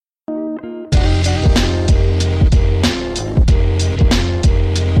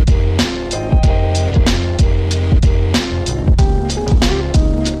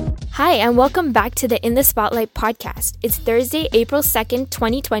Hi, and welcome back to the In the Spotlight podcast. It's Thursday, April 2nd,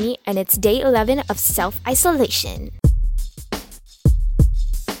 2020, and it's day 11 of self-isolation.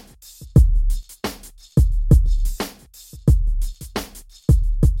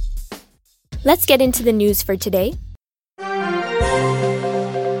 Let's get into the news for today.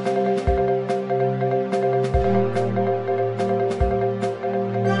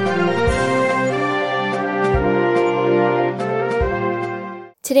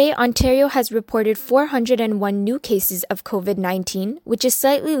 Today, Ontario has reported 401 new cases of COVID-19, which is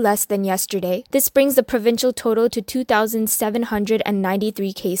slightly less than yesterday. This brings the provincial total to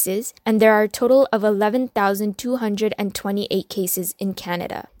 2,793 cases, and there are a total of 11,228 cases in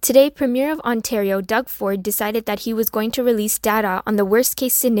Canada. Today, Premier of Ontario, Doug Ford, decided that he was going to release data on the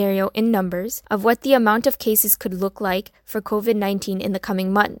worst-case scenario in numbers of what the amount of cases could look like for COVID-19 in the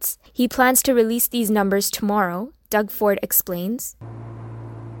coming months. He plans to release these numbers tomorrow, Doug Ford explains.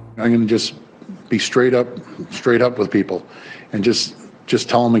 I'm going to just be straight up with people and just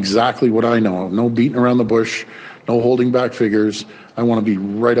tell them exactly what I know. No beating around the bush, no holding back figures. I want to be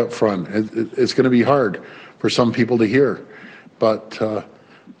right up front. It's going to be hard for some people to hear, but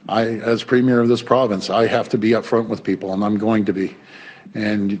I, as Premier of this province, I have to be up front with people, and I'm going to be.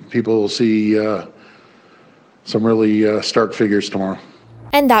 And people will see some really stark figures tomorrow.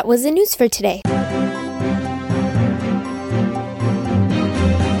 And that was the news for today.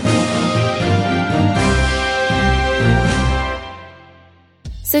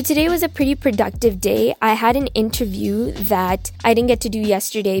 So today was a pretty productive day. I had an interview that I didn't get to do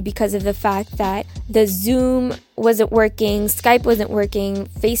yesterday because of the fact that the Zoom wasn't working, Skype wasn't working,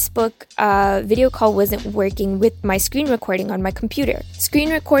 Facebook video call wasn't working with my screen recording on my computer.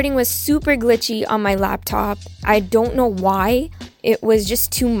 Screen recording was super glitchy on my laptop. I don't know why. It was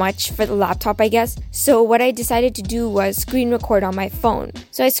just too much for the laptop, I guess. So what I decided to do was screen record on my phone.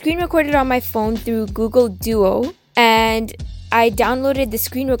 So I screen recorded on my phone through Google Duo, and I downloaded the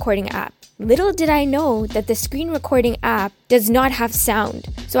screen recording app. Little did I know that the screen recording app does not have sound.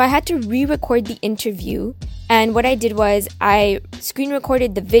 So I had to re-record the interview. And what I did was I screen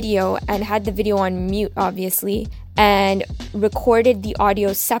recorded the video and had the video on mute, obviously, and recorded the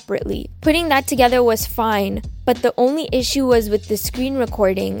audio separately. Putting that together was fine, but the only issue was with the screen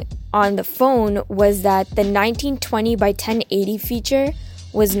recording on the phone was that the 1920 by 1080 feature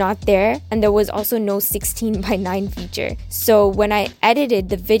was not there, and there was also no 16 by 9 feature. So when I edited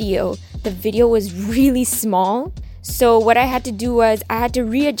the video was really small. So what I had to do was I had to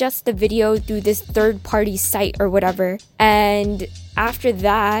readjust the video through this third-party site or whatever. And after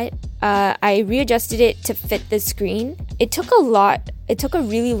that, I readjusted it to fit the screen. It took a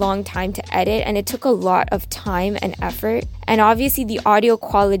really long time to edit, and it took a lot of time and effort. And obviously the audio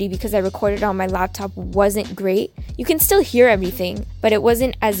quality, because I recorded on my laptop, wasn't great. You can still hear everything, but it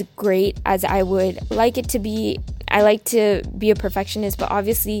wasn't as great as I would like it to be. I like to be a perfectionist, but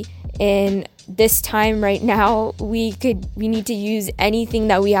obviously in this time right now, we need to use anything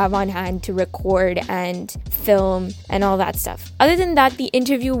that we have on hand to record and film and all that stuff. Other than that, the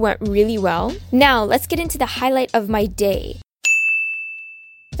interview went really well. Now, let's get into the highlight of my day.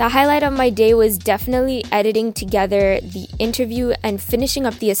 The highlight of my day was definitely editing together the interview and finishing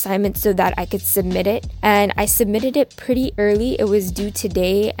up the assignment so that I could submit it. And I submitted it pretty early. It was due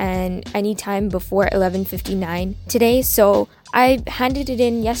today and anytime before 11:59 today. So I handed it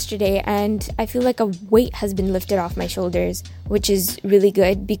in yesterday, and I feel like a weight has been lifted off my shoulders, which is really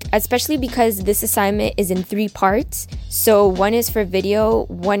good, especially because this assignment is in 3 parts. So one is for video,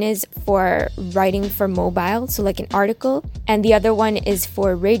 one is for writing for mobile, so like an article, and the other one is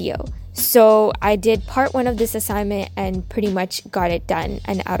for radio. So I did part 1 of this assignment and pretty much got it done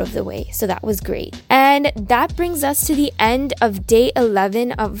and out of the way. So that was great. And that brings us to the end of day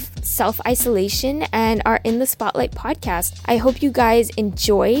 11 of self-isolation and our In the Spotlight podcast. I hope you guys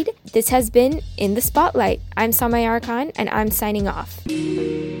enjoyed. This has been In the Spotlight. I'm Samayar Khan, and I'm signing off.